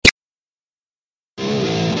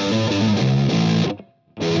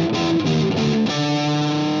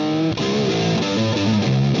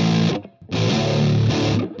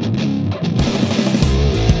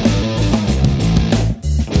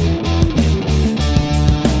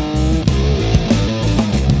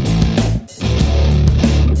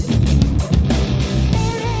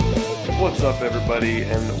everybody,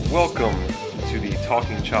 and welcome to the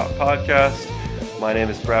Talking Chop podcast. My name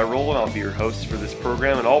is Brad Rowland. I'll be your host for this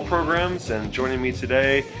program and all programs, and joining me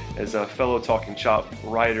today is a fellow Talking Chop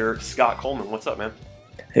writer, Scott Coleman. What's up, man?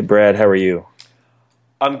 Hey, Brad. How are you?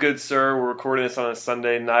 I'm good, sir. We're recording this on a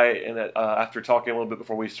Sunday night, and after talking a little bit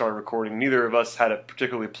before we started recording, neither of us had a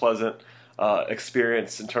particularly pleasant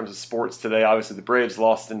experience in terms of sports today. Obviously, the Braves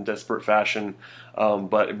lost in desperate fashion,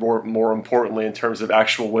 but more importantly, in terms of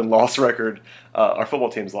actual win-loss record, our football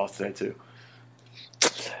team's lost today too.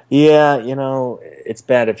 Yeah, it's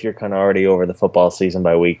bad if you're kind of already over the football season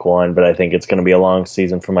by week one, but I think it's going to be a long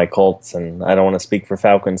season for my Colts, and I don't want to speak for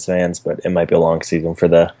Falcons fans, but it might be a long season for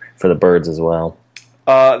the Birds as well.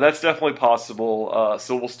 That's definitely possible.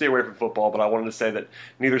 So we'll stay away from football, but I wanted to say that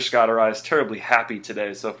neither Scott or I is terribly happy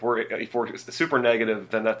today. So if we're super negative,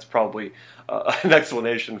 then that's probably an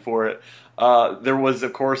explanation for it. There was,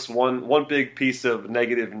 of course, one big piece of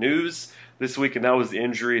negative news this week, and that was the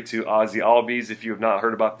injury to Ozzie Albies. If you have not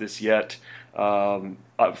heard about this yet,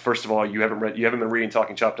 first of all, you haven't been reading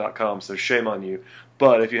TalkingChop.com, so shame on you.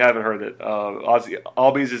 But if you haven't heard it, Ozzie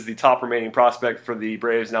Albies is the top remaining prospect for the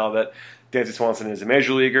Braves now that Dansby Swanson is a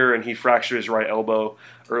major leaguer, and he fractured his right elbow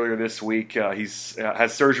earlier this week. He's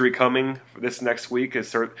has surgery coming this next week,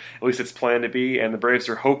 at least it's planned to be, and the Braves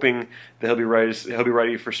are hoping that he'll be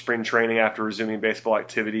ready for spring training after resuming baseball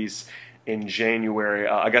activities in January.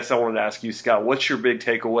 I guess I wanted to ask you, Scott, what's your big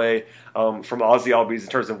takeaway from Ozzie Albies in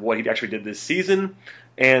terms of what he actually did this season?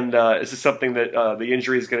 And is this something that the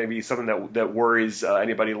injury is going to be something that worries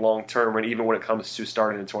anybody long term, and even when it comes to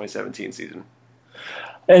starting the 2017 season?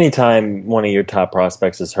 Anytime one of your top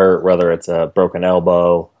prospects is hurt, whether it's a broken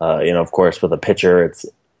elbow, of course, with a pitcher,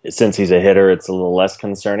 since he's a hitter, it's a little less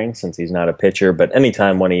concerning since he's not a pitcher. But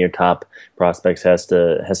anytime one of your top prospects has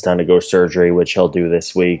to undergo surgery, which he'll do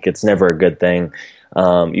this week, it's never a good thing.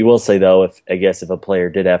 You will say, though, if a player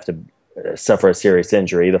did have to suffer a serious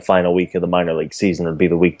injury, the final week of the minor league season would be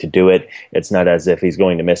the week to do it. It's not as if he's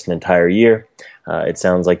going to miss an entire year. It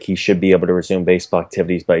sounds like he should be able to resume baseball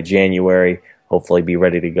activities by January. Hopefully, be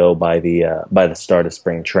ready to go by the start of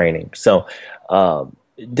spring training. So,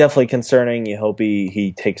 definitely concerning. You hope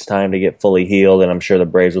he takes time to get fully healed, and I'm sure the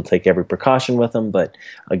Braves will take every precaution with him. But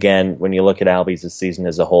again, when you look at Albies' season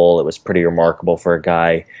as a whole, it was pretty remarkable for a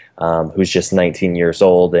guy who's just 19 years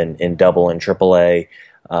old and in Double and Triple A.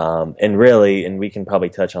 And we can probably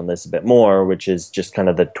touch on this a bit more, which is just kind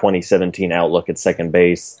of the 2017 outlook at second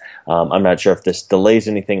base. I'm not sure if this delays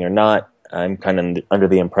anything or not. I'm kind of under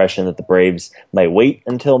the impression that the Braves might wait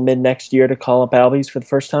until mid-next year to call up Albies for the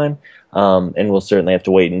first time. And we'll certainly have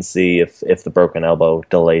to wait and see if the broken elbow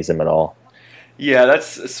delays him at all. Yeah,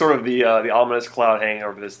 that's sort of the ominous cloud hanging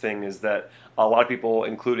over this thing, is that a lot of people,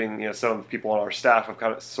 including some of the people on our staff, have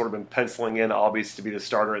kind of sort of been penciling in Albies to be the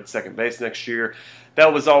starter at second base next year.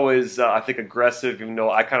 That was always, I think, aggressive, even though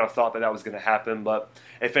I kind of thought that was going to happen. But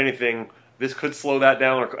if anything, this could slow that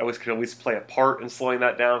down, or could at least play a part in slowing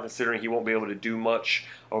that down, considering he won't be able to do much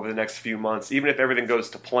over the next few months. Even if everything goes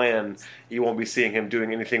to plan, you won't be seeing him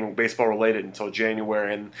doing anything baseball-related until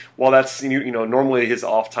January. And while that's normally his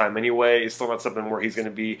off time anyway, it's still not something where he's going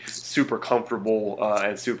to be super comfortable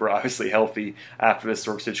and super obviously healthy after this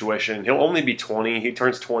sort of situation. He'll only be 20. He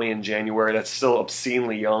turns 20 in January. That's still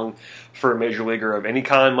obscenely young for a major leaguer of any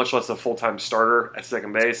kind, much less a full-time starter at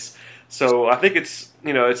second base. So I think it's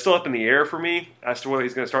still up in the air for me as to whether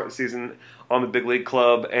he's going to start the season on the big league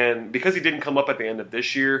club. And because he didn't come up at the end of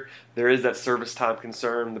this year, there is that service time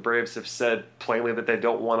concern. The Braves have said plainly that they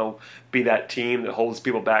don't want to be that team that holds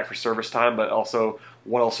people back for service time, but also,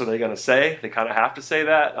 what else are they going to say? They kind of have to say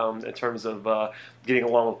that in terms of getting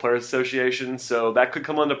along with Players Association. So that could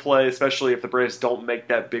come into play, especially if the Braves don't make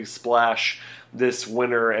that big splash this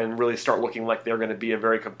winter and really start looking like they're going to be a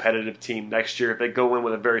very competitive team next year. If they go in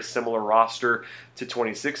with a very similar roster to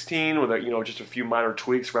 2016 with just a few minor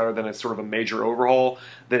tweaks rather than a sort of a major overhaul,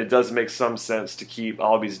 then it does make some sense to keep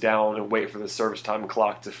Albies down and wait for the service time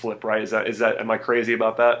clock to flip, right? Is that am I crazy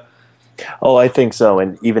about that? Oh, I think so.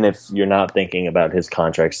 And even if you're not thinking about his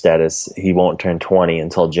contract status, he won't turn 20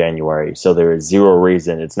 until January. So there is zero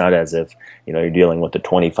reason. It's not as if, you're dealing with a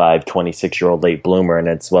 25, 26-year-old late bloomer and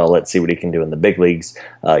it's, well, let's see what he can do in the big leagues.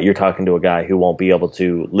 You're talking to a guy who won't be able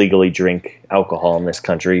to legally drink alcohol in this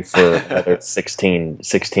country for another 16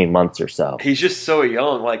 months or so. He's just so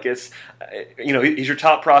young. Like, it's, he's your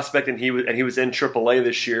top prospect, and he was in AAA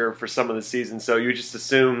this year for some of the season. So you just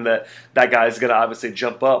assume that guy's going to obviously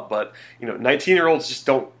jump up. But 19-year-olds just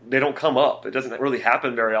don't come up. It doesn't really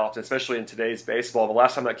happen very often, especially in today's baseball. The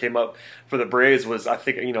last time that came up for the Braves was, I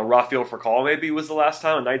think, Rafael Furcal maybe was the last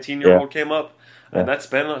time a 19-year-old came up. and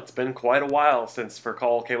it's been quite a while since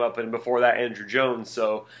Furcal came up, and before that Andrew Jones.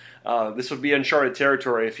 So this would be uncharted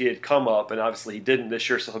territory if he had come up, and obviously he didn't this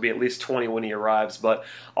year, so he'll be at least 20 when he arrives. But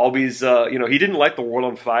Albies, he didn't light the world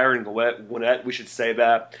on fire in Gwinnett. We should say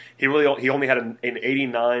that he only had an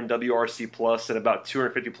 89 WRC plus and about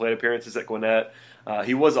 250 plate appearances at Gwinnett.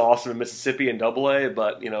 He was awesome in Mississippi in AA,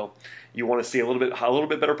 but you want to see a little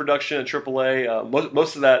bit better production in AAA.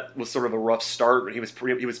 Most of that was sort of a rough start. He was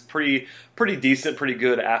pretty decent, pretty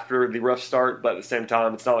good after the rough start, but at the same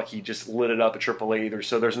time, it's not like he just lit it up at AAA either.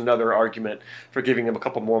 So there's another argument for giving him a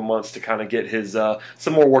couple more months to kind of get his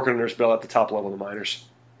some more work under his belt at the top level of the minors.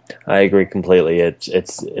 I agree completely. It's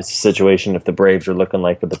a situation. If the Braves are looking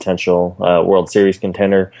like a potential World Series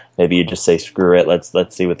contender, maybe you just say screw it. Let's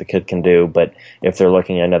see what the kid can do. But if they're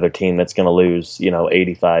looking at another team that's going to lose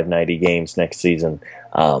 85, 90 games next season,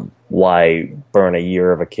 why burn a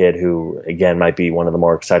year of a kid who again might be one of the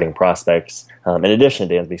more exciting prospects in addition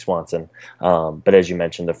to Dansby Swanson? But as you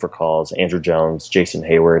mentioned, the Furcalls, Andrew Jones, Jason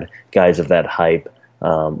Hayward, guys of that hype.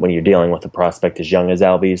 When you're dealing with a prospect as young as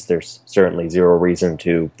Albies, there's certainly zero reason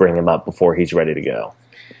to bring him up before he's ready to go.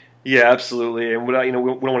 Yeah, absolutely. And we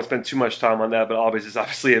don't want to spend too much time on that, but Albies is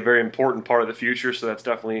obviously a very important part of the future, so that's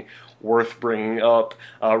definitely worth bringing up.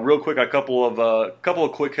 Real quick, a couple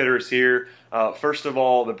of quick hitters here. First of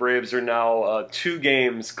all, the Braves are now 2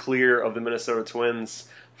 games clear of the Minnesota Twins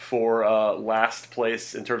for last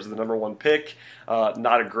place in terms of the number 1 pick.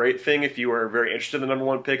 Not a great thing if you were very interested in the number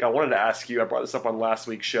 1 pick. I wanted to ask you, I brought this up on last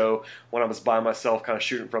week's show when I was by myself kind of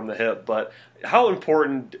shooting from the hip, but how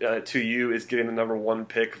important to you is getting the number 1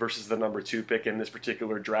 pick versus the number 2 pick in this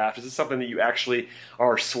particular draft? Is this something that you actually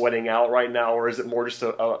are sweating out right now, or is it more just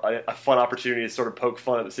a fun opportunity to sort of poke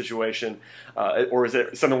fun at the situation? Or is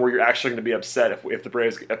it something where you're actually going to be upset if the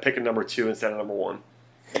Braves pick a number 2 instead of number 1?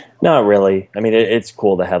 Not really. I mean, it's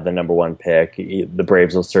cool to have the number 1 pick. The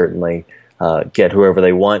Braves will certainly get whoever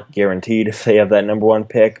they want, guaranteed, if they have that number 1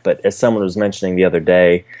 pick. But as someone was mentioning the other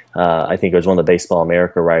day, I think it was one of the Baseball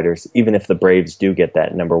America writers, even if the Braves do get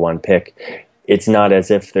that number 1 pick, it's not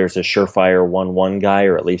as if there's a surefire 1-1 guy,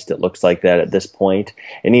 or at least it looks like that at this point.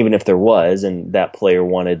 And even if there was, and that player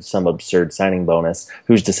wanted some absurd signing bonus,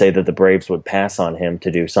 who's to say that the Braves would pass on him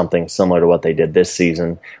to do something similar to what they did this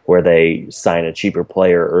season, where they sign a cheaper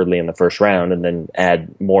player early in the first round and then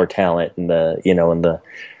add more talent in the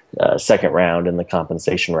second round and the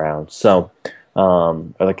compensation round, or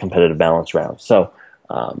the competitive balance round. So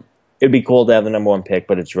it'd be cool to have the number 1 pick,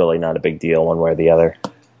 but it's really not a big deal one way or the other.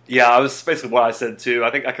 Yeah, I was basically what I said too.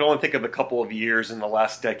 I think I can only think of a couple of years in the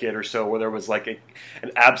last decade or so where there was like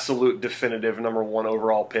an absolute definitive number 1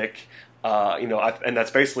 overall pick. And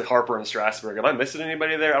that's basically Harper and Strasburg. Am I missing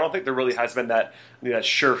anybody there? I don't think there really has been that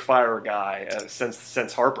surefire guy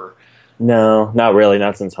since Harper. No, not really.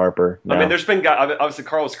 Not since Harper. No. I mean, there's been guys. Obviously,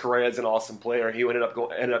 Carlos Correa is an awesome player. He ended up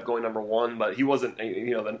going number 1, but he wasn't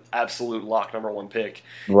the absolute lock number 1 pick,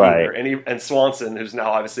 right? Either. And Swanson, who's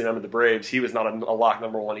now obviously under the Braves, he was not a lock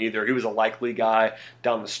number 1 either. He was a likely guy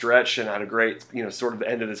down the stretch and had a great sort of the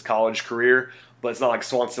end of his college career. But it's not like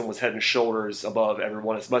Swanson was head and shoulders above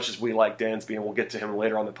everyone. As much as we like Dansby, and we'll get to him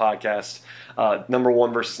later on the podcast, number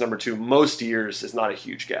 1 versus number 2 most years is not a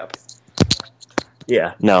huge gap.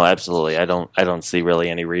 Yeah, no, absolutely. I don't see really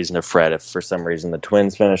any reason to fret if for some reason the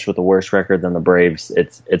Twins finish with a worse record than the Braves.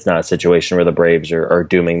 It's not a situation where the Braves are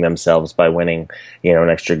dooming themselves by winning, an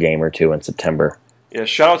extra game or 2 in September. Yeah,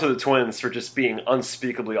 shout out to the Twins for just being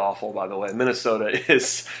unspeakably awful, by the way. Minnesota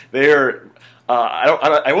they're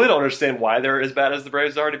I really don't understand why they're as bad as the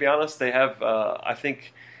Braves are, to be honest. They have I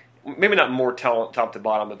think maybe not more talent top to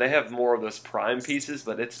bottom, but they have more of those prime pieces,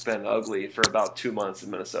 but it's been ugly for about 2 months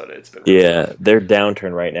in Minnesota. It's been rough. Their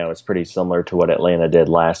downturn right now is pretty similar to what Atlanta did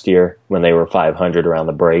last year when they were 500 around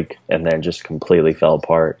the break and then just completely fell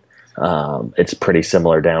apart. It's a pretty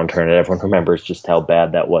similar downturn, and everyone remembers just how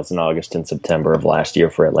bad that was in August and September of last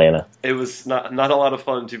year for Atlanta. It was not a lot of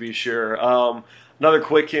fun, to be sure. Another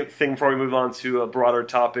quick thing before we move on to broader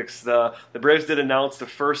topics. The Braves did announce the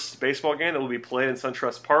first baseball game that will be played in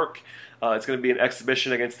SunTrust Park. It's going to be an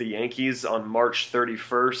exhibition against the Yankees on March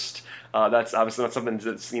 31st. That's obviously not something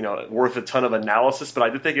that's worth a ton of analysis, but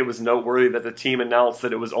I did think it was noteworthy that the team announced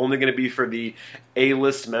that it was only going to be for the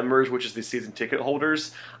A-list members, which is the season ticket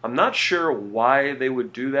holders. I'm not sure why they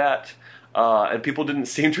would do that. And people didn't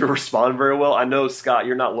seem to respond very well. I know, Scott,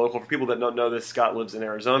 you're not local. For people that don't know this, Scott lives in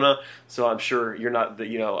Arizona, so I'm sure you're not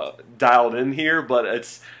dialed in here. But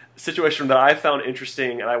situation that I found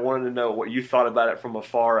interesting, and I wanted to know what you thought about it from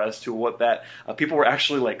afar as to what that people were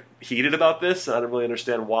actually like heated about this, and I don't really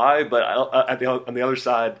understand why. But on the other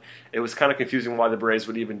side, it was kind of confusing why the Braves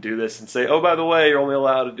would even do this and say, "Oh, by the way, you're only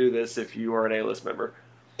allowed to do this if you are an A-list member."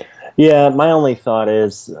 Yeah, my only thought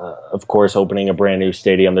is, of course, opening a brand new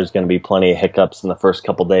stadium, there's going to be plenty of hiccups in the first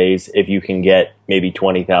couple days. If you can get maybe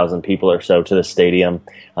 20,000 people or so to the stadium,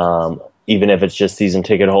 even if it's just season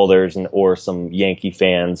ticket holders or some Yankee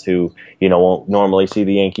fans who won't normally see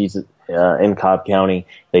the Yankees in Cobb County,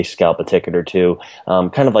 they scalp a ticket or two,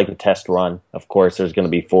 kind of like a test run. Of course, there's going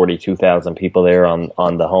to be 42,000 people there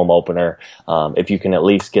on the home opener. If you can at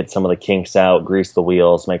least get some of the kinks out, grease the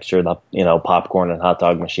wheels, make sure the popcorn and hot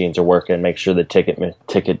dog machines are working, make sure the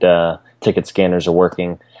ticket scanners are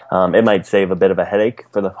working. It might save a bit of a headache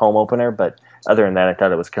for the home opener, but other than that, I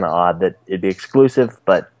thought it was kind of odd that it'd be exclusive,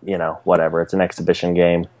 but whatever. It's an exhibition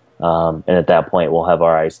game, and at that point, we'll have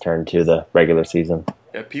our eyes turned to the regular season.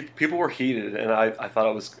 Yeah, people were heated, and I thought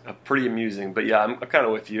it was pretty amusing. But yeah, I'm kind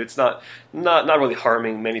of with you. It's not really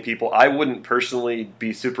harming many people. I wouldn't personally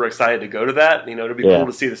be super excited to go to that. It'd be cool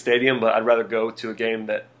to see the stadium, but I'd rather go to a game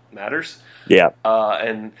that matters. Yeah.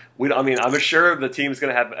 And I'm sure the team's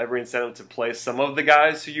going to have every incentive to play some of the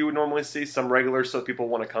guys who you would normally see, some regulars, so people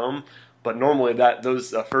want to come. But normally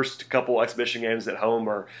those first couple exhibition games at home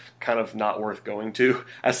are kind of not worth going to.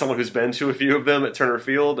 As someone who's been to a few of them at Turner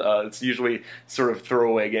Field, it's usually sort of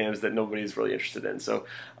throwaway games that nobody's really interested in. So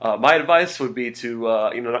my advice would be to,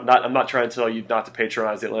 I'm not trying to tell you not to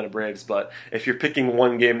patronize the Atlanta Braves, but if you're picking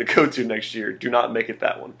one game to go to next year, do not make it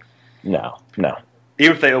that one. No.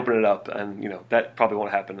 Even if they open it up, and that probably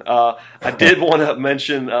won't happen. I did want to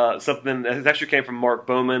mention something that actually came from Mark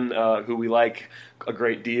Bowman, who we like a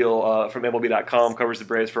great deal from MLB.com, covers the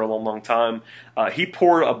Braves for a long, long time. He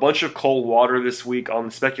poured a bunch of cold water this week on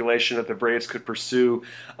the speculation that the Braves could pursue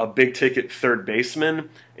a big-ticket third baseman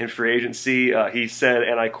in free agency. He said,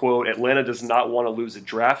 and I quote, "Atlanta does not want to lose a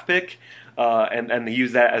draft pick." And he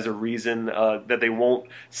used that as a reason that they won't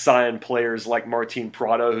sign players like Martin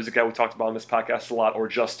Prado, who's a guy we talked about on this podcast a lot, or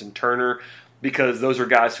Justin Turner, because those are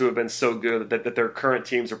guys who have been so good that their current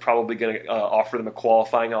teams are probably going to offer them a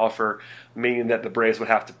qualifying offer, meaning that the Braves would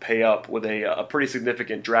have to pay up with a pretty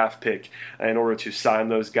significant draft pick in order to sign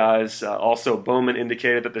those guys. Also, Bowman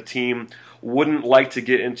indicated that the team wouldn't like to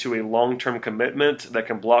get into a long-term commitment that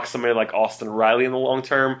can block somebody like Austin Riley in the long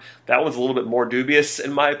term. That one's a little bit more dubious,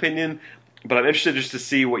 in my opinion. But I'm interested just to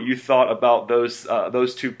see what you thought about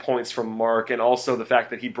those 2 points from Mark, and also the fact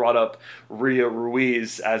that he brought up Rio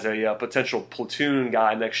Ruiz as a potential platoon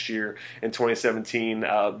guy next year in 2017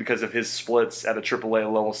 because of his splits at a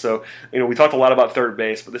AAA level. So, we talked a lot about third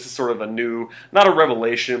base, but this is sort of a new, not a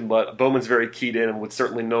revelation, but Bowman's very keyed in and would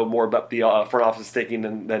certainly know more about the front office thinking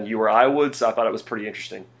than you or I would, so I thought it was pretty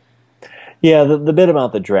interesting. Yeah, the bit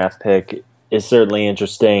about the draft pick is certainly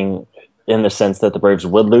interesting in the sense that the Braves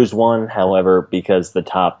would lose one. However, because the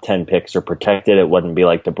top 10 picks are protected, it wouldn't be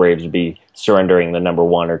like the Braves would be surrendering the number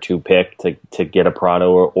 1 or 2 pick to get a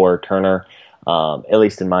Prado or Turner. At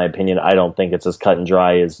least in my opinion, I don't think it's as cut and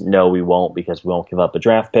dry as no, we won't, because we won't give up a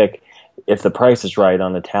draft pick. If the price is right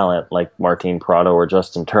on the talent like Martin Prado or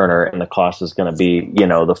Justin Turner, and the cost is going to be, the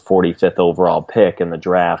 45th overall pick in the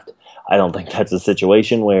draft, I don't think that's a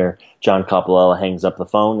situation where John Coppolella hangs up the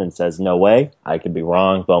phone and says, no way. I could be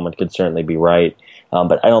wrong. Bowman could certainly be right.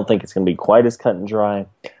 But I don't think it's going to be quite as cut and dry.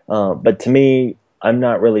 But to me, I'm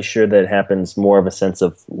not really sure that it happens more of a sense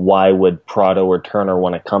of why would Prado or Turner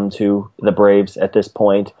want to come to the Braves at this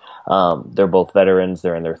point. They're both veterans.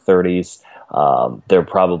 They're in their 30s. They're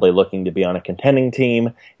probably looking to be on a contending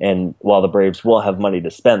team, and while the Braves will have money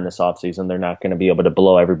to spend this offseason, they're not going to be able to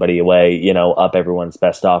blow everybody away, up everyone's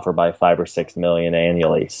best offer by $5 or $6 million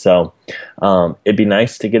annually. So it'd be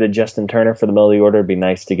nice to get a Justin Turner for the middle of the order. It'd be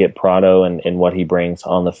nice to get Prado and what he brings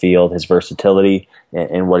on the field, his versatility,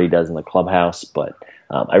 and what he does in the clubhouse. But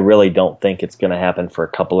I really don't think it's going to happen for a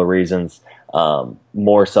couple of reasons.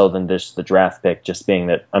 More so than just the draft pick, just being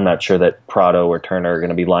that I'm not sure that Prado or Turner are going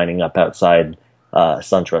to be lining up outside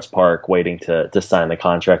SunTrust Park waiting to sign the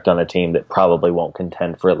contract on a team that probably won't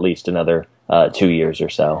contend for at least another 2 years or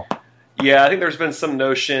so. Yeah, I think there's been some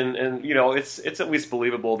notion, and it's at least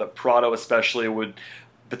believable that Prado especially would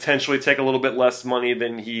potentially take a little bit less money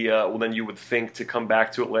than than you would think to come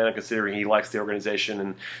back to Atlanta, considering he likes the organization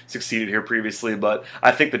and succeeded here previously. But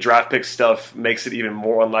I think the draft pick stuff makes it even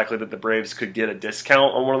more unlikely that the Braves could get a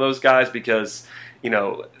discount on one of those guys, because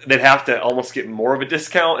they'd have to almost get more of a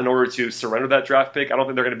discount in order to surrender that draft pick. I don't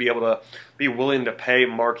think they're going to be able to be willing to pay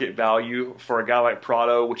market value for a guy like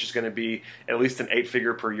Prado, which is going to be at least an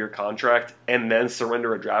 8-figure per year contract, and then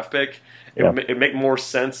surrender a draft pick. It'd make more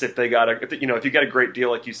sense if they got if you got a great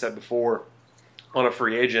deal, like you said before, on a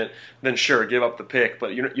free agent, then sure, give up the pick.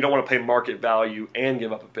 But you don't want to pay market value and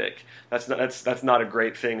give up a pick. That's not a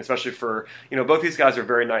great thing, especially for both these guys are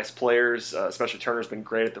very nice players. Especially Turner's been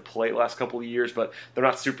great at the plate last couple of years, but they're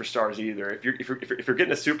not superstars either. If you're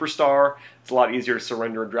getting a superstar, it's a lot easier to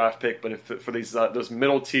surrender a draft pick. But if for these those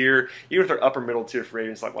middle tier, even if they're upper middle tier free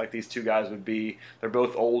agents like these two guys would be, they're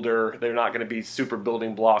both older. They're not going to be super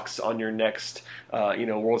building blocks on your next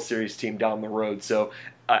World Series team down the road. So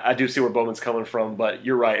I do see where Bowman's coming from, but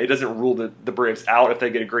you're right. It doesn't rule the Braves out if they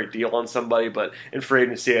get a great deal on somebody, but in free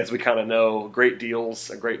agency, as we kind of know, great deals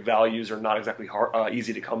and great values are not exactly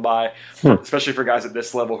easy to come by, especially for guys at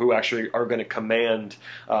this level who actually are going to command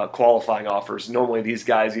qualifying offers. Normally, these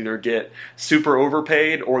guys either get super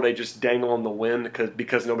overpaid or they just dangle on the wind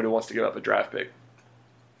because nobody wants to give up a draft pick.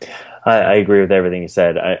 I agree with everything you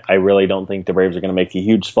said. I really don't think the Braves are going to make a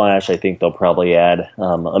huge splash. I think they'll probably add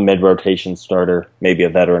a mid-rotation starter, maybe a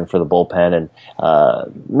veteran for the bullpen,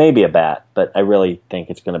 and maybe a bat. But I really think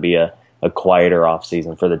it's going to be a quieter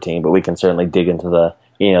offseason for the team. But we can certainly dig into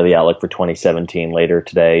the outlook for 2017 later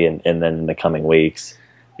today and then in the coming weeks.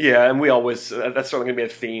 Yeah, and we always that's certainly going to be a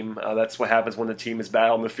theme. That's what happens when the team is bad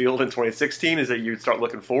on the field in 2016 is that you start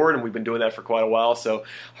looking forward, and we've been doing that for quite a while, so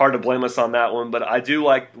hard to blame us on that one. But I do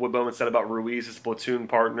like what Bowman said about Ruiz as a platoon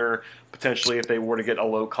partner, potentially if they were to get a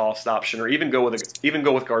low-cost option, or even go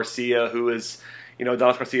with Garcia, who is – Donald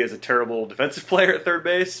Garcia is a terrible defensive player at third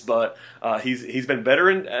base, but he's been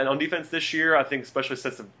better on defense this year, I think, especially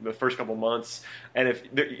since the first couple months. And if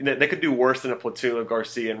they could do worse than a platoon of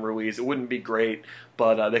Garcia and Ruiz, it wouldn't be great,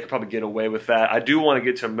 but they could probably get away with that. I do want to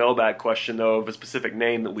get to a mailbag question, though, of a specific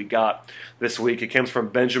name that we got this week. It comes from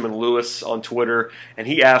Benjamin Lewis on Twitter, and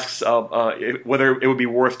he asks whether it would be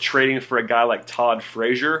worth trading for a guy like Todd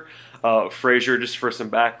Frazier. Frazier, just for some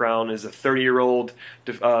background, is a 30-year-old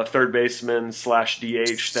third baseman /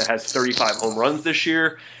 DH that has 35 home runs this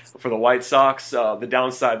year for the White Sox. The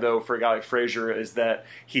downside, though, for a guy like Frazier is that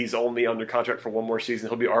he's only under contract for one more season.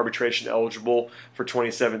 He'll be arbitration eligible for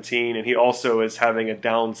 2017, and he also is having a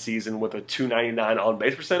down season with a .299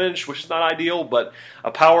 on-base percentage, which is not ideal, but a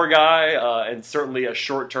power guy and certainly a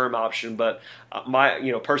short-term option. But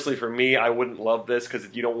personally for me, I wouldn't love this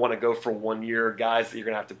because you don't want to go for 1 year guys that you're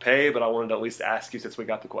going to have to pay, but I wanted to at least ask you since we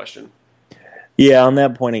got the question. Yeah, on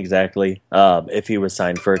that point exactly. If he was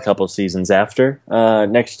signed for a couple seasons after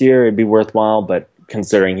next year, it'd be worthwhile, but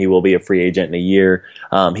considering he will be a free agent in a year,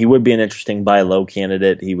 he would be an interesting buy low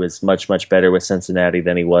candidate. He was much, much better with Cincinnati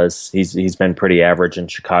than he was. He's been pretty average in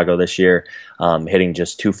Chicago this year, hitting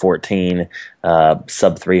just .214,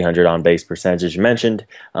 sub 300 on base percentage, as you mentioned.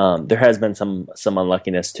 There has been some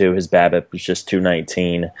unluckiness too. His BABIP was just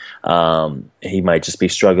 .219. He might just be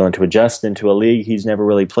struggling to adjust into a league he's never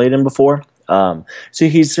really played in before. So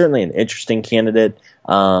he's certainly an interesting candidate.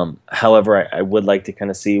 However, I would like to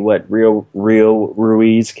kind of see what Rio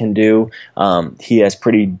Ruiz can do. He has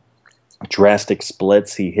pretty drastic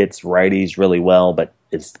splits. He hits righties really well, but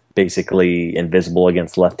is basically invisible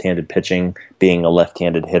against left-handed pitching, being a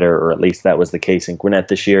left-handed hitter, or at least that was the case in Gwinnett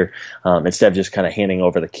this year. Instead of just kind of handing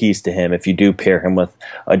over the keys to him, if you do pair him with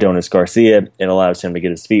Adonis Garcia, it allows him to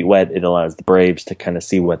get his feet wet. It allows the Braves to kind of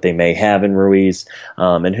see what they may have in Ruiz.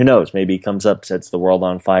 And who knows, maybe he comes up, sets the world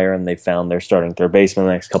on fire, and they found their starting third baseman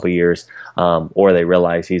the next couple of years, or they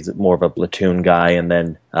realize he's more of a platoon guy, and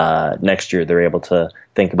then next year they're able to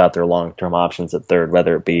think about their long-term options at third,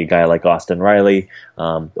 whether it be a guy like Austin Riley,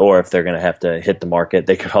 or if they're going to have to hit the market,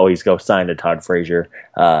 they could always go sign to Todd Frazier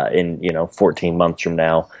in 14 months from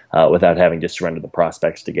now without having to surrender the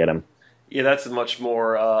prospects to get him. Yeah, that's a much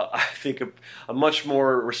more, I think, a much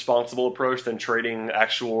more responsible approach than trading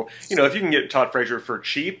actual. If you can get Todd Frazier for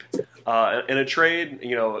cheap in a trade,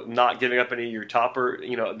 not giving up any of your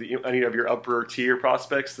any of your upper tier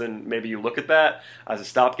prospects, then maybe you look at that as a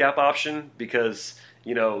stopgap option because.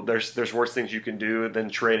 There's worse things you can do than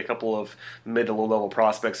trade a couple of mid to low level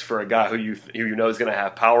prospects for a guy who you know is going to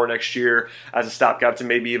have power next year as a stopgap to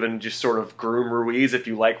maybe even just sort of groom Ruiz if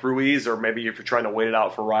you like Ruiz, or maybe if you're trying to wait it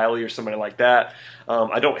out for Riley or somebody like that.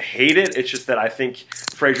 I don't hate it. It's just that I think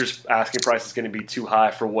Frazier's asking price is going to be too high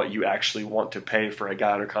for what you actually want to pay for a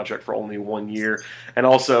guy under contract for only 1 year. And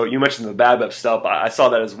also, you mentioned the BABIP stuff. I saw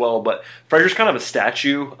that as well, but Frazier's kind of a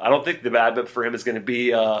statue. I don't think the BABIP for him is going to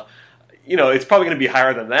be it's probably going to be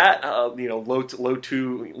higher than that. Low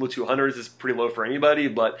 200s is pretty low for anybody,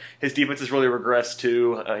 but his defense has really regressed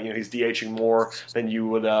too. He's DHing more than you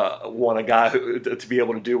would want a guy to be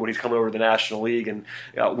able to do when he's coming over to the National League. And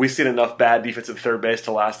we've seen enough bad defense at third base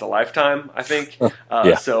to last a lifetime, I think.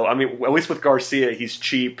 Yeah. So, I mean, at least with Garcia, he's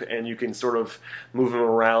cheap, and you can sort of move him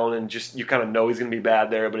around, and just you kind of know he's going to be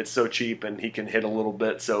bad there, but it's so cheap, and he can hit a little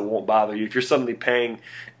bit, so it won't bother you. If you're suddenly paying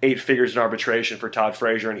 8 figures in arbitration for Todd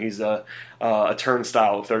Frazier, and he's a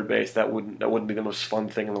turnstile at third base, that wouldn't be the most fun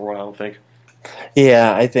thing in the world, I don't think.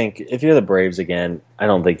 Yeah, I think if you're the Braves again, I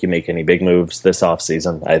don't think you make any big moves this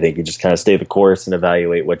offseason. I think you just kind of stay the course and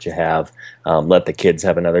evaluate what you have, let the kids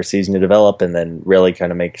have another season to develop, and then really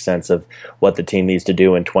kind of make sense of what the team needs to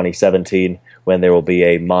do in 2017 when there will be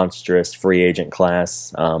a monstrous free agent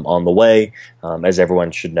class on the way. As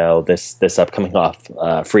everyone should know, this upcoming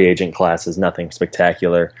free agent class is nothing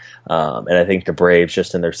spectacular, and I think the Braves,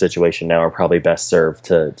 just in their situation now, are probably best served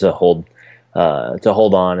to hold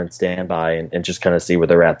on and stand by and just kind of see where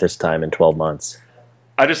they're at this time in 12 months.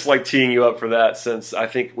 I just like teeing you up for that, since I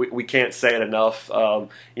think we can't say it enough.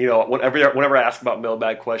 Whenever I ask about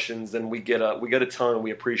mailbag questions, then we get a ton, and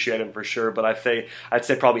we appreciate them for sure. But I'd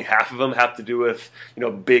say probably half of them have to do with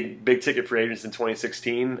big ticket free agents in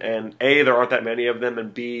 2016, and A, there aren't that many of them,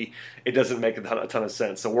 and B, it doesn't make a ton of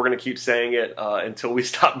sense. So we're going to keep saying it until we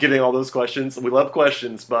stop getting all those questions. We love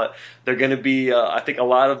questions, but they're going to be. I think a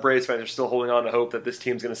lot of Braves fans are still holding on to hope that this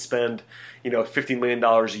team's going to spend $50 million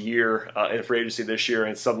a year in free agency this year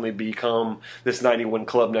and suddenly become this 90-win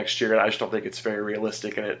club next year. And I just don't think it's very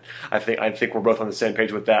realistic. And I think we're both on the same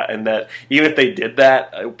page with that. And that even if they did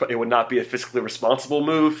that, it would not be a fiscally responsible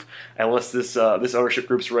move unless this ownership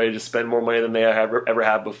group's ready to spend more money than they ever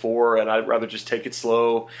have before. And I'd rather just take it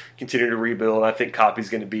slow, continue to rebuild. I think Copy's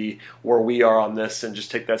going to be where we are on this, and just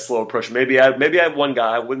take that slow approach. Maybe I have one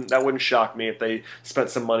guy. That wouldn't shock me if they spent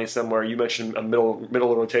some money somewhere. You mentioned a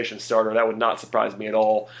middle rotation starter. That would not surprise me at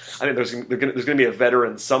all. I think there's going to be a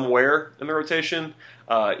veteran somewhere in the rotation,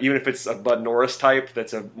 even if it's a Bud Norris type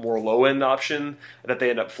that's a more low-end option that they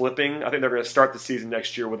end up flipping. I think they're going to start the season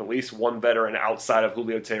next year with at least one veteran outside of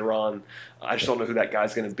Julio Teheran. I just don't know who that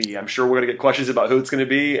guy's going to be. I'm sure we're going to get questions about who it's going to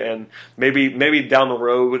be, and maybe down the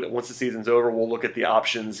road, once the season's over, we'll look at the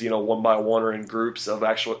options, one by one or in groups of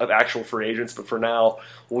actual free agents. But for now,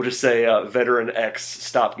 we'll just say veteran X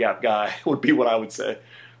stopgap guy would be what I would say.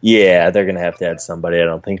 Yeah, they're going to have to add somebody. I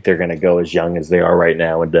don't think they're going to go as young as they are right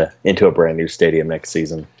now into a brand new stadium next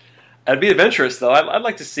season. That'd be of interest, though. I'd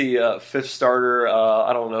like to see fifth starter.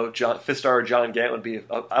 I don't know, fifth starter John Gant would be.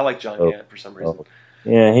 I like John Gant for some reason.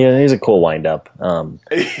 Yeah, he's a cool wind-up.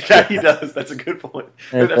 Yeah, he does. That's a good point.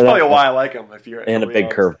 That's probably why I like him. And a big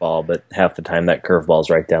curveball, but half the time that curveball's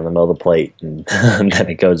right down the middle of the plate, and then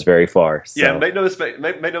it goes very far. So. Yeah, make no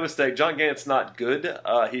mistake. John Gant's not good.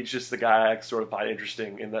 He's just the guy I sort of find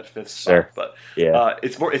interesting in that fifth spot. Sure. But yeah,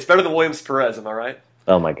 it's better than Williams Perez. Am I right?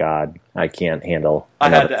 Oh my God, I can't handle. I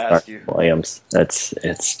had to ask you, Williams.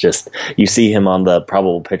 It's just you see him on the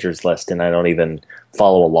probable pitchers list, and I don't even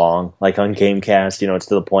follow along like on GameCast. It's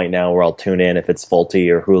to the point now where I'll tune in if it's Fulte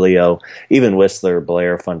or Julio, even Whistler or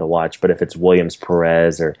Blair, fun to watch. But if it's Williams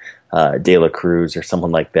Perez or De La Cruz or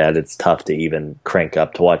someone like that, it's tough to even crank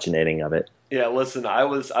up to watch an inning of it. Yeah, listen, I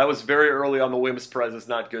was very early on the Williams Perez is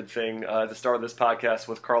not good thing. At the start of this podcast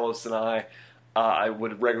with Carlos and I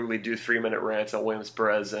would regularly do 3-minute rants on Williams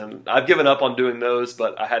Perez, and I've given up on doing those,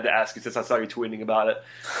 but I had to ask you since I saw you tweeting about it.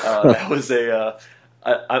 That was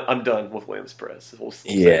I'm done with Williams Perez. We'll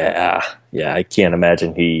yeah, I can't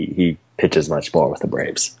imagine he pitches much more with the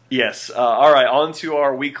Braves. Yes. All right, on to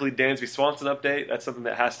our weekly Dansby Swanson update. That's something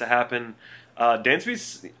that has to happen.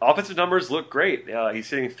 Dansby's offensive numbers look great. He's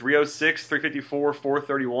hitting 306, 354,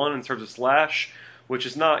 431 in terms of slash, which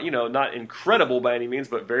is not incredible by any means,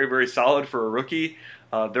 but very, very solid for a rookie.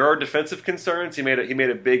 There are defensive concerns. He made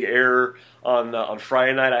a big error on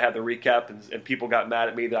Friday night. I had the recap, and people got mad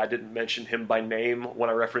at me that I didn't mention him by name when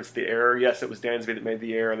I referenced the error. Yes, it was Dansby that made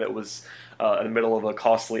the error. That was in the middle of a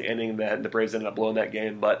costly inning that the Braves ended up blowing that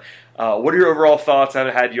game. But what are your overall thoughts? I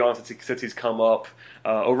haven't had you on since he's come up.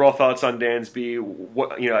 Overall thoughts on Dansby?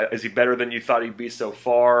 What is he better than you thought he'd be so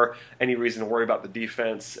far? Any reason to worry about the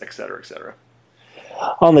defense, et cetera, et cetera?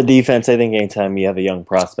 On the defense, I think anytime you have a young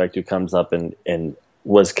prospect who comes up and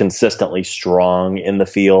was consistently strong in the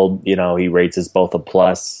field, he rates as both a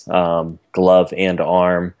plus, glove and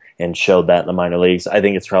arm, and showed that in the minor leagues. I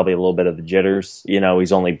think it's probably a little bit of the jitters.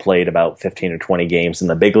 He's only played about 15 or 20 games in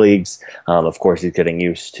the big leagues. Of course, he's getting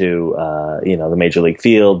used to, the major league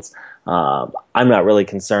fields. I'm not really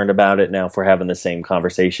concerned about it now. If we're having the same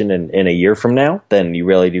conversation in a year from now, then you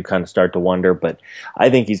really do kind of start to wonder. But I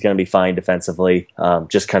think he's going to be fine defensively,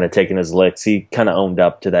 just kind of taking his licks. He kind of owned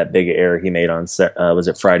up to that big error he made on, was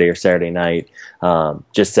it Friday or Saturday night?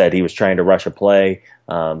 Just said he was trying to rush a play.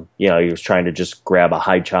 He was trying to just grab a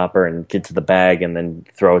high chopper and get to the bag and then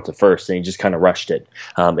throw it to first, and he just kind of rushed it.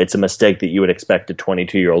 It's a mistake that you would expect a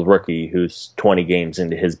 22-year-old rookie who's 20 games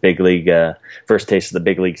into his big league, first taste of the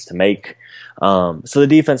big leagues to make. So the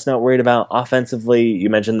defense not worried about. Offensively, you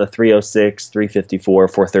mentioned the 306, 354,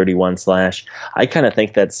 431 slash. I kind of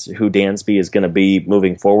think that's who Dansby is going to be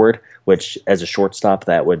moving forward, which as a shortstop,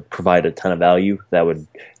 that would provide a ton of value. That would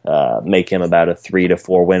make him about a 3 to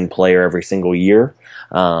 4 win player every single year.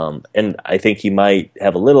 And I think he might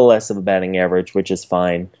have a little less of a batting average, which is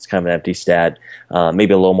fine. It's kind of an empty stat.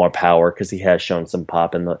 Maybe a little more power because he has shown some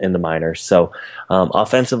pop in the minors. So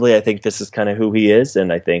offensively, I think this is kind of who he is,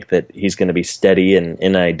 and I think that he's going to be steady and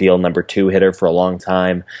an ideal number 2 hitter for a long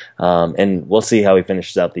time. And we'll see how he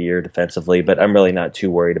finishes out the year defensively, but I'm really not too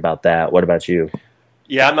worried about that. What about you?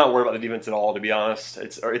 Yeah, I'm not worried about the defense at all, to be honest.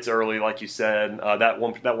 It's early, like you said. That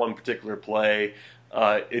one particular play,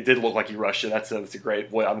 it did look like he rushed it. That's a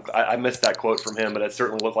great boy. I missed that quote from him, but it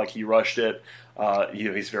certainly looked like he rushed it.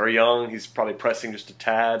 He's very young. He's probably pressing just a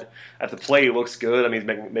tad. At the plate, he looks good. I mean,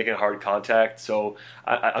 he's making hard contact. So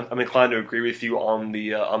I'm inclined to agree with you on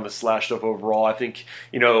the slash stuff overall. I think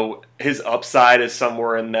his upside is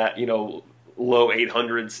somewhere in that low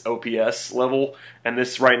 800s OPS level, and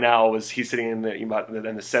this right now he's sitting in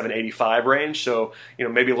the 785 range. So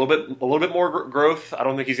maybe a little bit more growth. I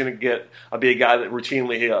don't think he's going to be a guy that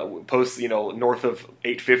routinely posts north of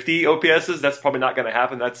 850 OPSs. That's probably not going to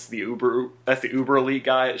happen. That's the uber elite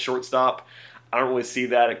guy at shortstop. I don't really see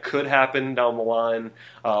that. It could happen down the line.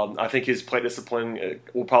 I think his play discipline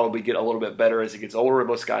will probably get a little bit better as he gets older, and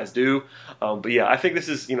most guys do. But yeah, I think this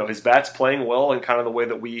is, his bat's playing well and kind of the way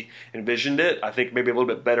that we envisioned it. I think maybe a little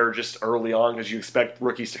bit better just early on because you expect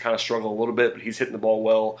rookies to kind of struggle a little bit, but he's hitting the ball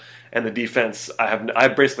well. And the defense, I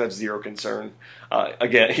basically have zero concern.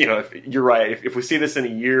 Again, if you're right. If we see this in a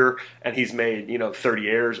year and he's made, 30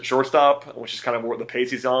 errors at shortstop, which is kind of what the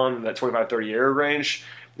pace he's on, that 25, 30 error range,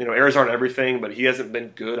 errors aren't everything, but he hasn't been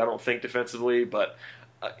good, I don't think, defensively. But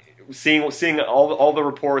seeing all the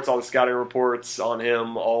reports, all the scouting reports on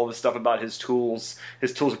him, all the stuff about his tools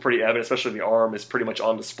are pretty evident, especially the arm is pretty much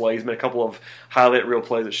on display. He's made a couple of highlight reel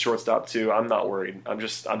plays at shortstop too. I'm not worried. I'm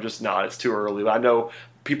just not. It's too early. But I know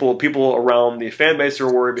people around the fan base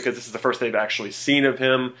are worried because this is the first they've actually seen of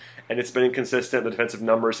him, and it's been inconsistent. The defensive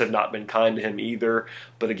numbers have not been kind to him either.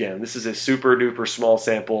 But again, this is a super duper small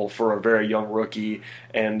sample for a very young rookie,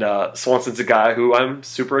 and Swanson's a guy who I'm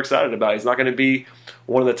super excited about. He's not going to be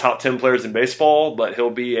one of the top 10 players in baseball, but he'll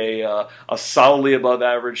be a solidly above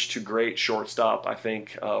average to great shortstop, I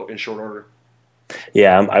think, in short order.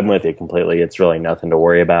 Yeah, I'm with you completely. It's really nothing to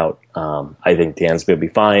worry about. I think Dansby will be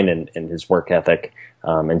fine, and his work ethic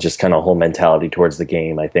and just kind of whole mentality towards the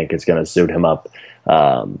game, I think, is going to suit him up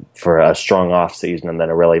for a strong offseason and then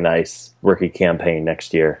a really nice rookie campaign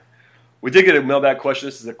next year. We did get a mailbag question.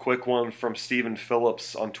 This is a quick one from Stephen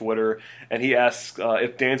Phillips on Twitter, and he asks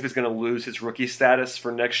if Dansby's going to lose his rookie status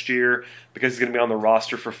for next year because he's going to be on the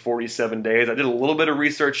roster for 47 days. I did a little bit of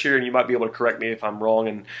research here, and you might be able to correct me if I'm wrong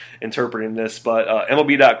in interpreting this, but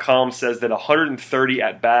MLB.com says that 130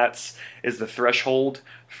 at-bats is the threshold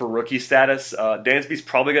for rookie status. Dansby's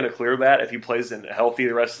probably going to clear that if he plays healthy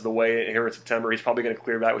the rest of the way here in September. He's probably going to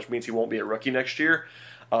clear that, which means he won't be a rookie next year.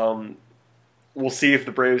 We'll see if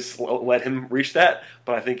the Braves let him reach that,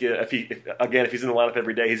 but I think if he's in the lineup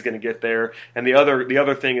every day, he's going to get there. And the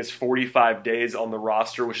other thing is 45 days on the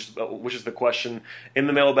roster, which is the question in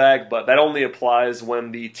the mailbag. But that only applies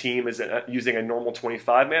when the team is using a normal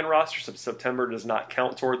 25-man roster. So September does not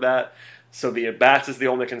count toward that. So the at-bats is the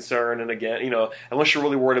only concern. And again, unless you're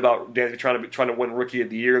really worried about Dansby trying to win Rookie of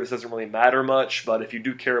the Year, this doesn't really matter much. But if you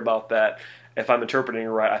do care about that, if I'm interpreting it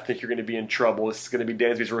right, I think you're going to be in trouble. This is going to be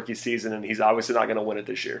Dansby's rookie season, and he's obviously not going to win it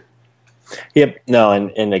this year. Yep. No,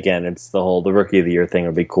 and again, it's the Rookie of the Year thing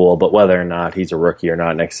would be cool, but whether or not he's a rookie or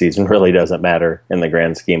not next season really doesn't matter in the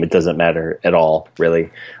grand scheme. It doesn't matter at all,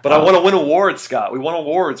 really. But I want to win awards, Scott. We won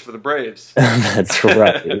awards for the Braves. That's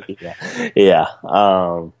right. Yeah.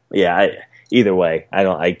 Either way,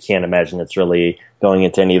 I can't imagine it's really going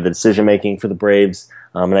into any of the decision making for the Braves.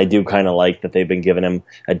 And I do kind of like that they've been giving him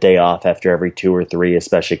a day off after every 2 or 3,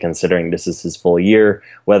 especially considering this is his full year.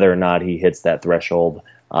 Whether or not he hits that threshold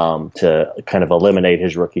to kind of eliminate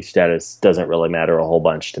his rookie status doesn't really matter a whole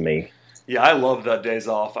bunch to me. Yeah, I love the days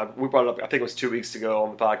off. We brought it up, I think it was 2 weeks ago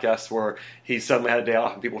on the podcast, where he suddenly had a day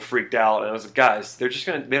off and people freaked out. And I was like, guys, they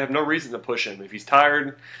have no reason to push him. If he's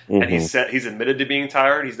tired and Hmm. he's admitted to being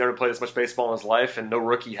tired, he's never played as much baseball in his life, and no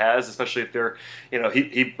rookie has, especially if they're,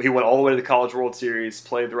 he went all the way to the College World Series,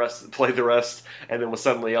 played the rest, and then was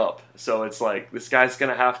suddenly up. So it's like, this guy's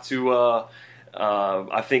going to have to,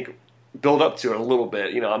 I think, build up to it a little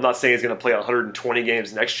bit. I'm not saying he's going to play 120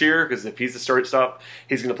 games next year, because if he's the shortstop,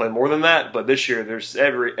 he's going to play more than that. But this year, there's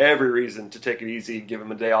every reason to take it easy and give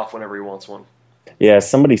him a day off whenever he wants one. Yeah,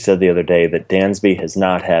 somebody said the other day that Dansby has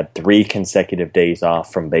not had 3 consecutive days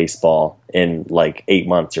off from baseball in like 8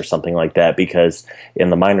 months or something like that, because in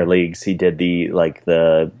the minor leagues he did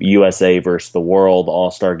the USA versus the World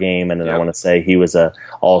All-Star game, and then I want to say he was a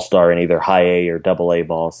All-Star in either high A or double A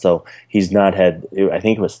ball. So he's not had, I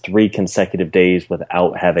think it was 3 consecutive days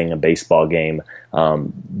without having a baseball game.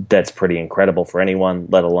 That's pretty incredible for anyone,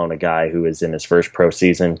 let alone a guy who is in his first pro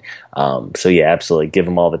season. So yeah, absolutely, give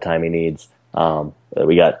him all the time he needs.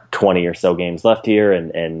 We got 20 or so games left here,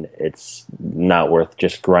 and it's not worth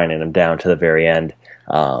just grinding him down to the very end.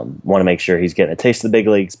 Want to make sure he's getting a taste of the big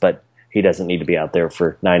leagues, but he doesn't need to be out there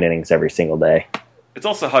for 9 innings every single day. It's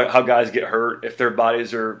also how guys get hurt. If their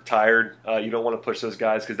bodies are tired, you don't want to push those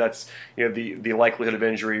guys, because that's, the likelihood of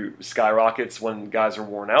injury skyrockets when guys are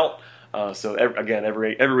worn out. So again,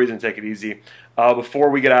 every reason to take it easy. Before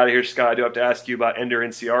we get out of here, Scott, I do have to ask you about Ender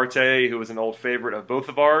Inciarte, who was an old favorite of both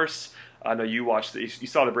of ours. I know you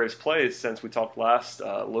saw the Braves play since we talked last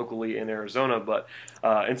locally in Arizona, but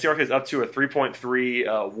Inciarte is up to a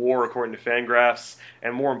 3.3 WAR according to Fangraphs,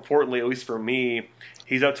 and more importantly, at least for me,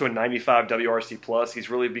 he's up to a 95 WRC plus. He's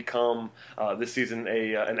really become this season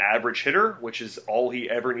an average hitter, which is all he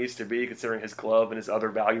ever needs to be, considering his glove and his other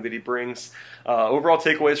value that he brings. Overall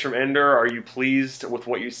takeaways from Ender: are you pleased with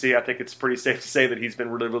what you see? I think it's pretty safe to say that he's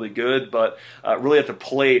been really, really good, but really at the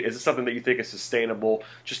plate, is it something that you think is sustainable,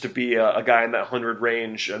 just to be a guy in that 100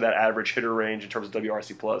 range, that average hitter range in terms of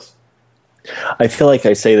WRC plus? I feel like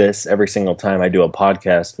I say this every single time I do a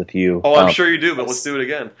podcast with you. Oh, I'm sure you do, but let's do it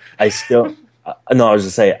again. I still... No, I was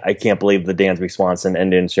just saying, I can't believe the Dansby Swanson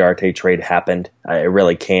and Inciarte trade happened. I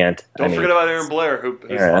really can't. Don't forget about Aaron Blair,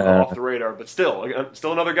 who's off the radar, but still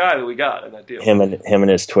another guy that we got in that deal. Him and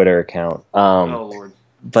his Twitter account. Oh Lord.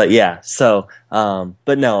 But yeah, so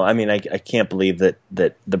but no, I mean, I can't believe that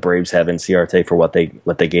the Braves have Inciarte for what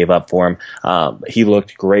they gave up for him. He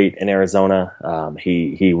looked great in Arizona.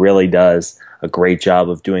 He really does a great job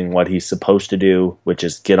of doing what he's supposed to do, which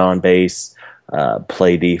is get on base,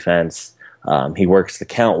 play defense. He works the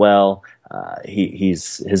count well.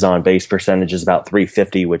 His on base percentage is about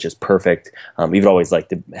 350, which is perfect. You'd always like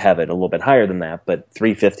to have it a little bit higher than that, but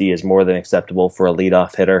 350 is more than acceptable for a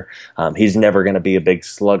leadoff hitter. He's never going to be a big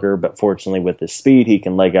slugger, but fortunately with his speed, he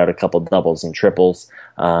can leg out a couple doubles and triples,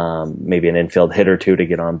 maybe an infield hit or two to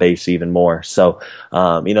get on base even more. So,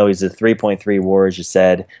 he's a 3.3 WAR, as you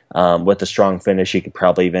said. With a strong finish, he could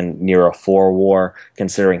probably even near a 4 WAR,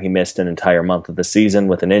 considering he missed an entire month of the season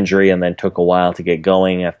with an injury and then took a while to get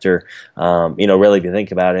going after. Really, if you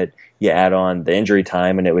think about it, you add on the injury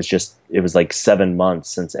time, and it was like 7 months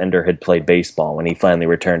since Ender had played baseball when he finally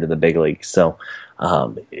returned to the big leagues. So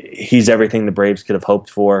he's everything the Braves could have hoped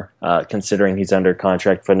for, considering he's under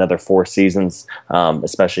contract for another 4 seasons,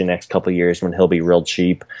 especially next couple of years when he'll be real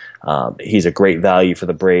cheap. He's a great value for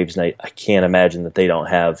the Braves, and I can't imagine that they don't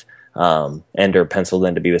have Ender penciled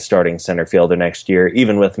in to be the starting center fielder next year.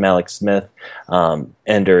 Even with Malik Smith,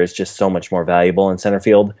 Ender is just so much more valuable in center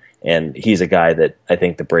field. And he's a guy that I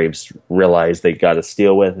think the Braves realize they got to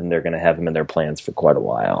steal with, and they're going to have him in their plans for quite a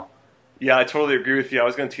while. Yeah, I totally agree with you. I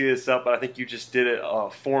was going to tee this up, but I think you just did it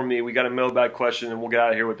for me. We got a mailbag question, and we'll get out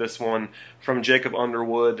of here with this one from Jacob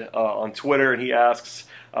Underwood on Twitter, and he asks,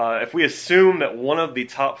 if we assume that one of the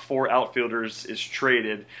top 4 outfielders is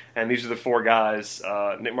traded, and these are the 4 guys,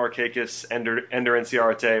 Nick Markakis, Ender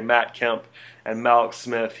Inciarte, Matt Kemp, and Malik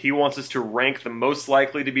Smith, he wants us to rank the most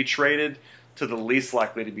likely to be traded to the least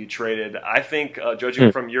likely to be traded. I think,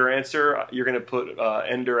 judging from your answer, you're going to put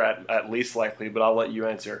Ender at least likely, but I'll let you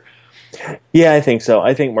answer. Yeah, I think so.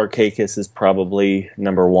 I think Markakis is probably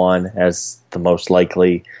number 1 as the most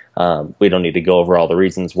likely. We don't need to go over all the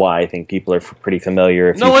reasons why. I think people are pretty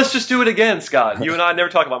familiar. Let's just do it again, Scott. You and I never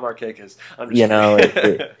talk about Markakis.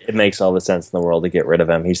 It makes all the sense in the world to get rid of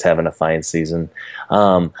him. He's having a fine season.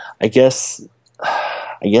 I guess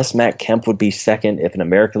I guess Matt Kemp would be second. If an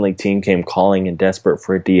American League team came calling and desperate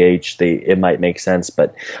for a DH, it might make sense.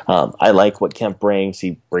 But I like what Kemp brings.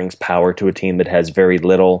 He brings power to a team that has very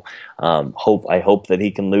little. I hope that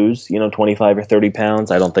he can lose, 25 or 30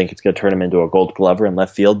 pounds. I don't think it's going to turn him into a Gold Glover in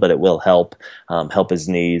left field, but it will help his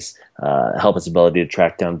knees, help his ability to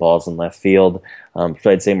track down balls in left field. So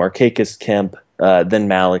I'd say Markakis, Kemp, then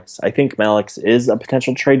Malix. I think Malix is a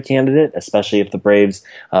potential trade candidate, especially if the Braves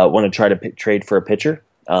want to try to trade for a pitcher.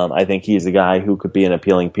 I think he's a guy who could be an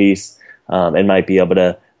appealing piece and might be able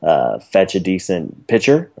to fetch a decent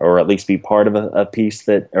pitcher, or at least be part of a piece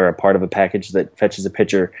or a part of a package that fetches a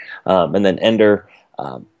pitcher. And then Ender,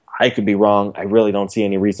 I could be wrong. I really don't see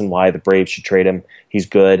any reason why the Braves should trade him. He's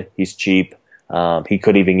good. He's cheap. He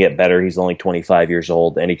could even get better. He's only 25 years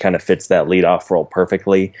old, and he kind of fits that leadoff role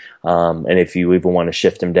perfectly. And if you even want to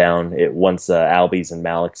shift him down, once Albies and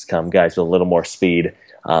Malix come, guys with a little more speed.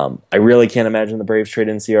 I really can't imagine the Braves trade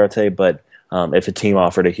Inciarte, but if a team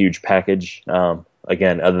offered a huge package,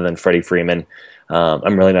 again, other than Freddie Freeman,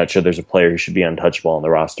 I'm really not sure there's a player who should be untouchable on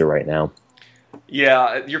the roster right now.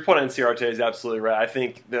 Yeah, your point on Inciarte is absolutely right. I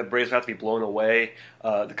think the Braves have to be blown away.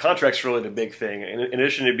 The contract's really the big thing. In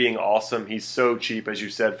addition to being awesome, he's so cheap, as you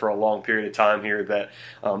said, for a long period of time here that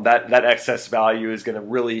that excess value is going to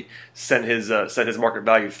really send his market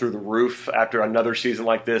value through the roof after another season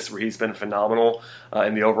like this where he's been phenomenal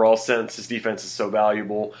in the overall sense. His defense is so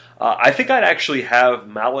valuable. I think I'd actually have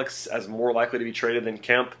Malix as more likely to be traded than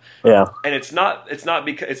Kemp. Yeah, and it's not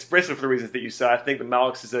because it's basically for the reasons that you said. I think that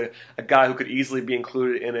Malix is a guy who could easily be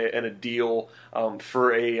included in a deal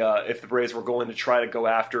for if the Braves were going to try to go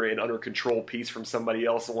after an under control piece from somebody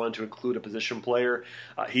else and wanted to include a position player.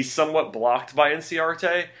 He's somewhat blocked by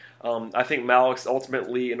Inciarte. I think Malix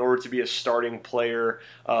ultimately, in order to be a starting player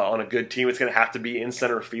on a good team, it's going to have to be in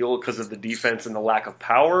center field because of the defense and the lack of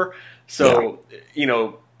power. So,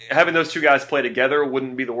 having those two guys play together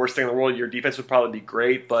wouldn't be the worst thing in the world. Your defense would probably be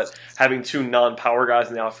great, but having two non-power guys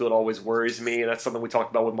in the outfield always worries me, and that's something we talked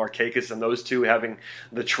about with Markakis and those two having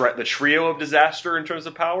the trio of disaster in terms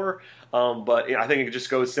of power. But I think it just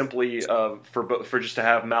goes simply for just to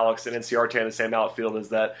have Malix and Inciarte in the same outfield is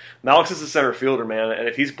that Malix is a center fielder, man, and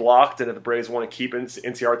if he's blocked and if the Braves want to keep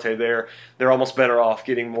Inciarte there, they're almost better off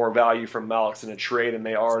getting more value from Malix in a trade than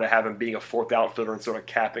they are to have him being a fourth outfielder and sort of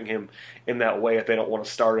capping him in that way if they don't want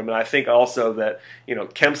to start him. And I think also that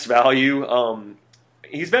Kemp's value,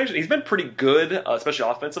 he's been pretty good, especially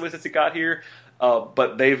offensively since he got here.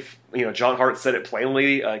 But John Hart said it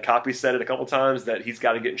plainly. Copy said it a couple times that he's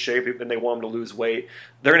got to get in shape, and they want him to lose weight.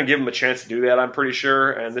 They're going to give him a chance to do that, I'm pretty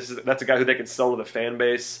sure. And that's a guy who they can sell to the fan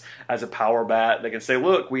base as a power bat. They can say,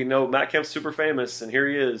 "Look, we know Matt Kemp's super famous, and here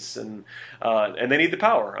he is." And they need the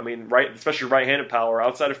power. I mean, especially right-handed power.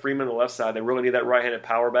 Outside of Freeman on the left side, they really need that right-handed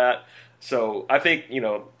power bat. So I think,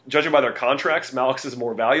 judging by their contracts, Malix is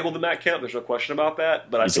more valuable than Matt Kemp. There's no question about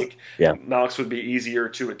that. But I think Malix would be easier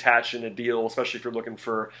to attach in a deal, especially if you're looking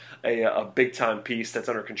for a big-time piece that's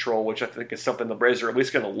under control, which I think is something the Braves are at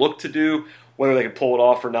least going to look to do. Whether they can pull it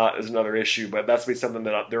off or not is another issue. But that's be something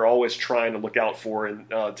that they're always trying to look out for and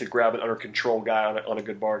to grab an under-control guy on a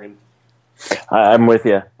good bargain. I'm with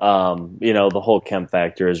you. The whole Kemp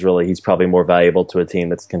factor is really he's probably more valuable to a team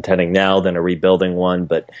that's contending now than a rebuilding one.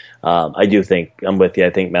 But I do think I'm with you. I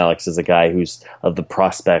think Malix is a guy who's of the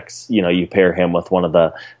prospects. You pair him with one of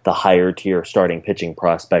the higher tier starting pitching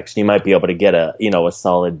prospects, you might be able to get a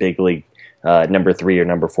solid big league number 3 or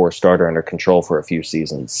number 4 starter under control for a few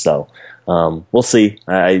seasons. So we'll see.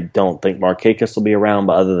 I don't think Markakis will be around,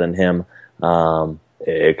 but other than him,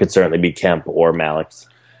 it could certainly be Kemp or Malix.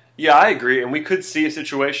 Yeah, I agree, and we could see a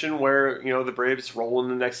situation where the Braves roll in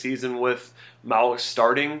the next season with Malix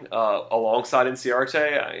starting alongside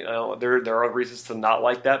Inciarte. There are reasons to not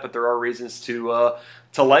like that, but there are reasons to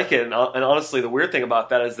like it. And honestly, the weird thing about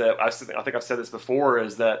that is that I think I've said this before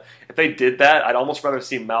is that if they did that, I'd almost rather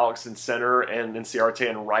see Malix in center and Inciarte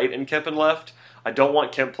in right and Kemp in left. I don't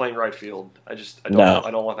want Kemp playing right field. I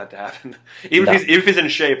don't want that to happen. Even if he's in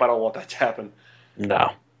shape, I don't want that to happen.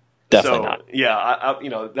 No. Definitely not.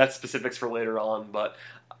 Yeah, that's specifics for later on, but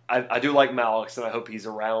I do like Malix, and I hope he's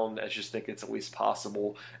around. I just think it's at least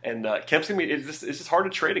possible. And Kemp's gonna be. It's just hard to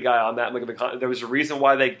trade a guy on that. There was a reason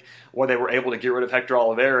why they were able to get rid of Hector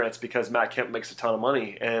Olivera, and it's because Matt Kemp makes a ton of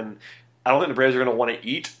money. And I don't think the Braves are going to want to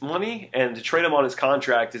eat money, and to trade him on his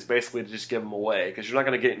contract is basically to just give him away because you're not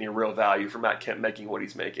going to get any real value for Matt Kemp making what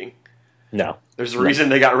he's making. No. There's a reason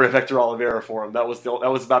they got rid of Hector Oliveira for him. That was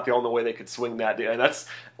about the only way they could swing that deal. And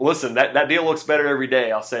that deal looks better every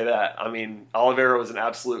day. I'll say that. I mean, Oliveira was an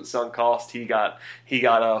absolute sunk cost. He got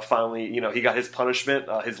finally, he got his punishment,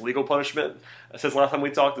 his legal punishment since last time we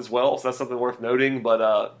talked as well. So that's something worth noting.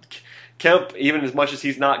 But Kemp, even as much as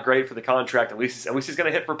he's not great for the contract, at least he's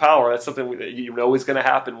going to hit for power. That's something that you know is going to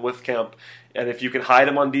happen with Kemp. And if you can hide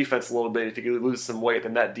him on defense a little bit, if you can lose some weight,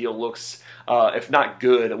 then that deal looks, if not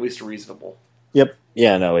good, at least reasonable. Yep.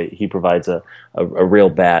 Yeah, no, he provides a real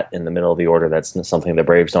bat in the middle of the order. That's something the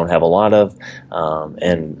Braves don't have a lot of.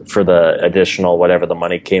 And for the additional, whatever the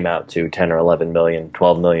money came out to, 10 or 11 million,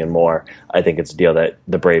 12 million more, I think it's a deal that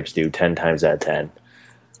the Braves do 10 times out of 10.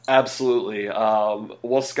 Absolutely.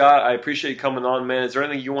 Well, Scott, I appreciate you coming on, man. Is there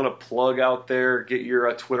anything you want to plug out there? Get your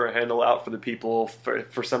Twitter handle out for the people.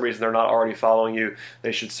 For some reason they're not already following you,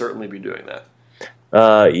 they should certainly be doing that.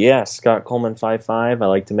 Yeah, Scott Coleman 55. I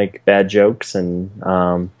like to make bad jokes and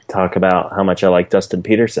talk about how much I like Dustin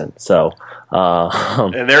Peterson. So,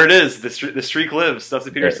 and there it is. The streak lives.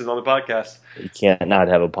 Dustin Peterson on the podcast. You can't not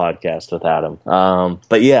have a podcast without him.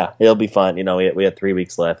 But yeah, it'll be fun. We have 3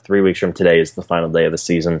 weeks left. 3 weeks from today is the final day of the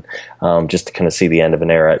season. Just to kind of see the end of an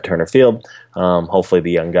era at Turner Field. Hopefully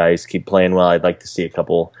the young guys keep playing well. I'd like to see a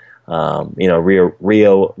couple.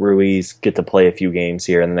 Rio Ruiz get to play a few games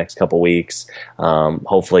here in the next couple weeks.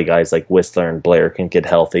 Hopefully guys like Whistler and Blair can get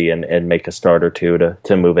healthy and make a start or two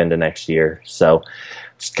to move into next year. So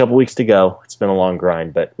just a couple weeks to go. It's been a long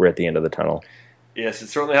grind, but we're at the end of the tunnel. Yes, it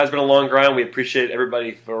certainly has been a long grind. We appreciate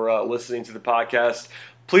everybody for listening to the podcast.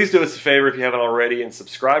 Please do us a favor if you haven't already and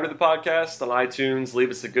subscribe to the podcast on iTunes.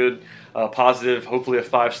 Leave us a good, positive, hopefully a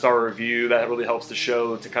 5-star review. That really helps the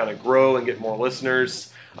show to kind of grow and get more listeners.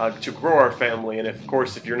 To grow our family. And of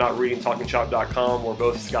course, if you're not reading TalkingChop.com, where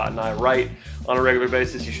both Scott and I write on a regular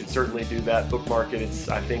basis, you should certainly do that. Bookmark it. It's,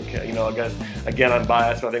 I think, again, I'm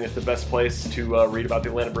biased, but I think it's the best place to read about the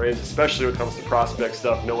Atlanta Braves, especially when it comes to prospect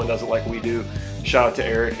stuff. No one does it like we do. Shout out to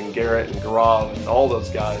Eric and Garrett and Gaurav and all those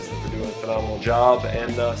guys that are doing a phenomenal job.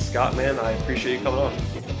 And Scott, man, I appreciate you coming on.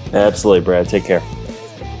 Absolutely, Brad. Take care.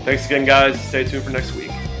 Thanks again, guys. Stay tuned for next week.